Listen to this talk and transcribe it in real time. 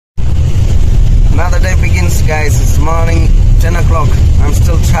Another day begins, guys. It's morning, 10 o'clock. I'm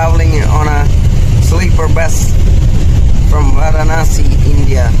still traveling on a sleeper bus from Varanasi,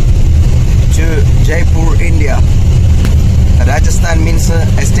 India to Jaipur, India. Rajasthan means a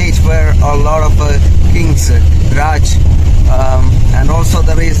state where a lot of kings, Raj, and also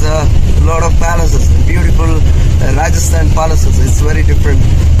there is a lot of palaces, beautiful Rajasthan palaces. It's very different.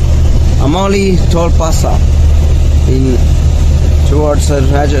 Amoli Toll Plaza in towards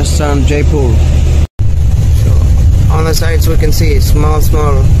Rajasthan, Jaipur. So on the sides we can see small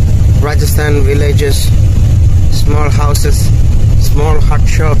Rajasthan villages, small houses, small hut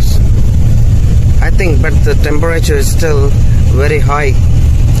shops. I think, but the temperature is still very high.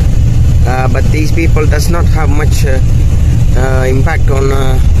 But these people does not have much impact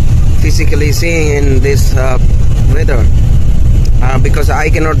on physically seeing in this weather, because I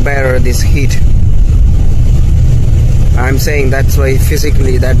cannot bear this heat. I'm saying that's why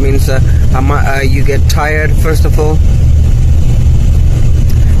physically, that means you get tired first of all.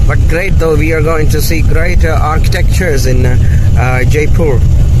 But great though, we are going to see great architectures in Jaipur.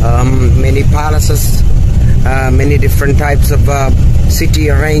 Many palaces, many different types of city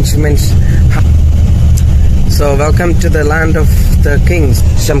arrangements. So welcome to the land of the kings.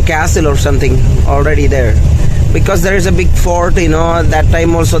 Some castle or something already there, because there is a big fort, you know. At that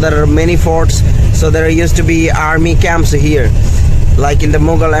time also there are many forts, so there used to be army camps here, like in the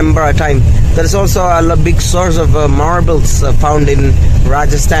Mughal Empire time. There is also a big source of marbles found in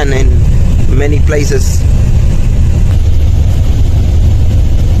Rajasthan in many places.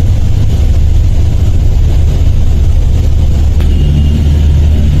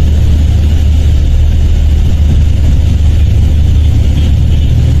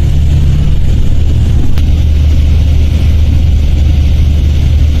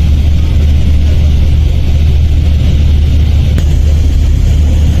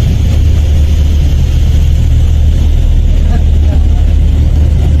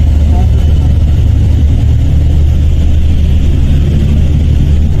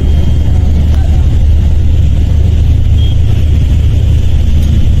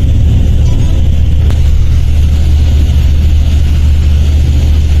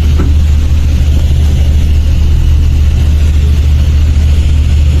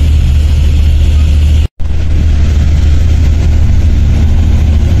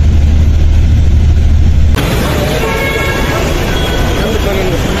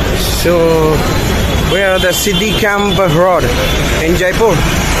 So we are the Siddhi Camp Road in Jaipur,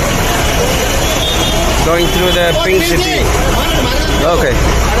 going through the Pink City. Okay.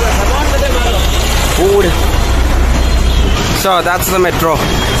 Food. So that's the metro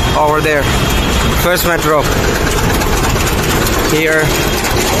over there. First metro. Here.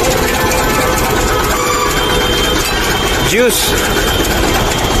 Juice.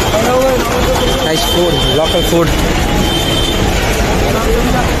 Nice food, local food.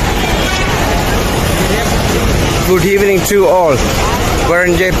 Good evening to all. We're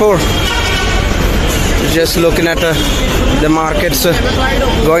in Jaipur, just looking at the markets,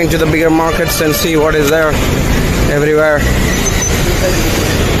 going to the bigger markets and see what is there everywhere.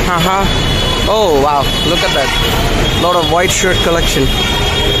 Oh wow, look at that, lot of white shirt collection.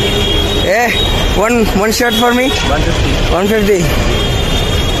 Eh, one shirt for me. 150.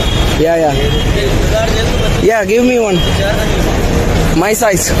 Yeah, give me one, my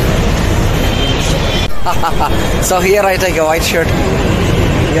size. So here I take a white shirt.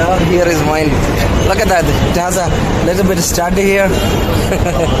 Yeah, here is mine. Look at that. It has a little bit of study here.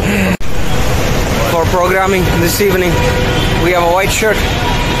 For programming this evening, we have a white shirt.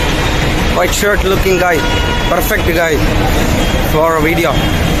 White shirt looking guy. Perfect guy for a video.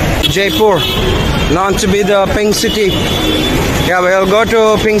 Jaipur, known to be the Pink City. Yeah, we'll go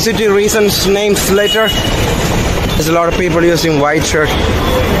to Pink City reasons, names later. There's a lot of people using white shirt.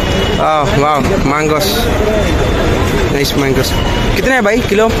 Oh wow, mangoes. Nice mangoes. Kitne hai bhai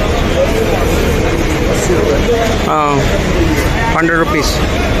kilo? 100 rupees.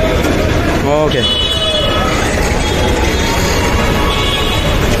 Okay.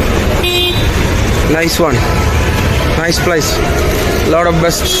 Nice one. Nice place. A lot of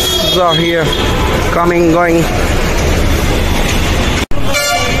buses are here, coming, going.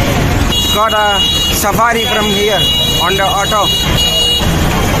 Got a safari from here on the auto.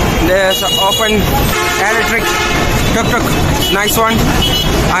 There's an open electric tuk-tuk. Nice one.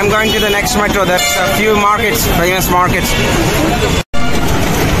 I'm going to the next metro. There's a few markets, famous markets.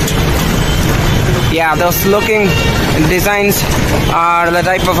 Yeah, those looking designs are the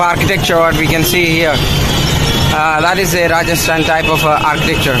type of architecture what we can see here. That is a Rajasthan type of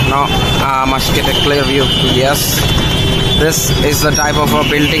architecture. Now, must get a clear view. Yes, this is the type of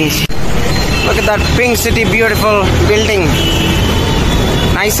buildings. Look at that pink city, beautiful building.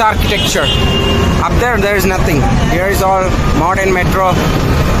 Nice architecture. Up there is nothing. Here is all modern metro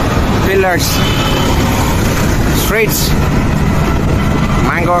pillars, streets,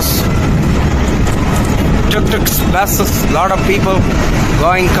 mangoes, tuk-tuks, buses, lot of people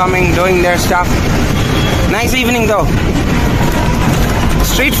going, coming, doing their stuff. Nice evening though.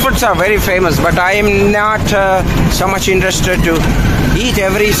 Street foods are very famous, but I am not so much interested to eat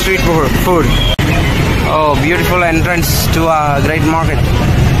every street food. Oh, beautiful entrance to a great market.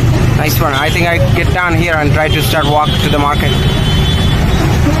 Nice one. I think I get down here and try to start walk to the market.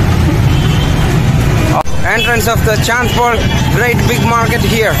 Entrance of the Chandpur great big market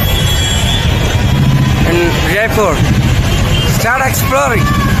here in Jaipur. Start exploring.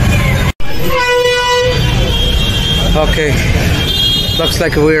 Okay, looks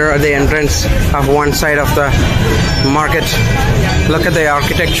like we're at the entrance of one side of the market. Look at the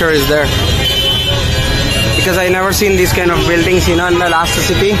architecture is there. Because I never seen these kind of buildings, in the last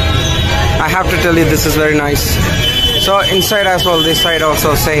city. I have to tell you, this is very nice. So inside as well, this side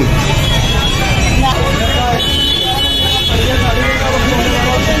also same.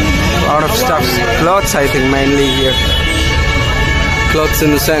 Lot of stuff, clothes I think mainly here. Clothes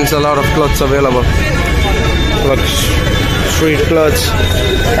in the sense, a lot of clothes available. Look, street clothes,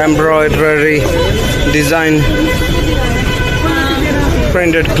 embroidery, design,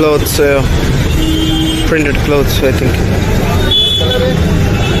 printed clothes, I think.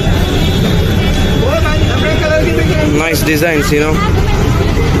 Nice designs,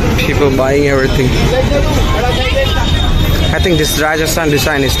 people buying everything. I think this Rajasthan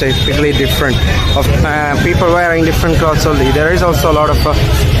design is typically different, of people wearing different clothes only. There is also a lot of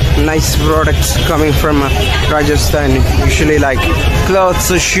nice products coming from Rajasthan, usually like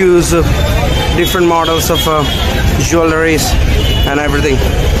clothes, shoes, different models of jewelries and everything.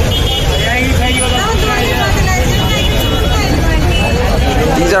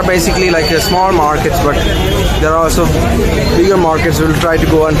 These are basically like small markets, but there are also bigger markets. We'll try to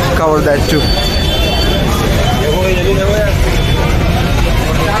go and cover that too.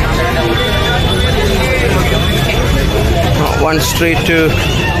 One street to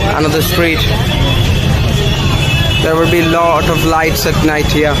another street. There will be a lot of lights at night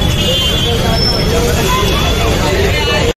here.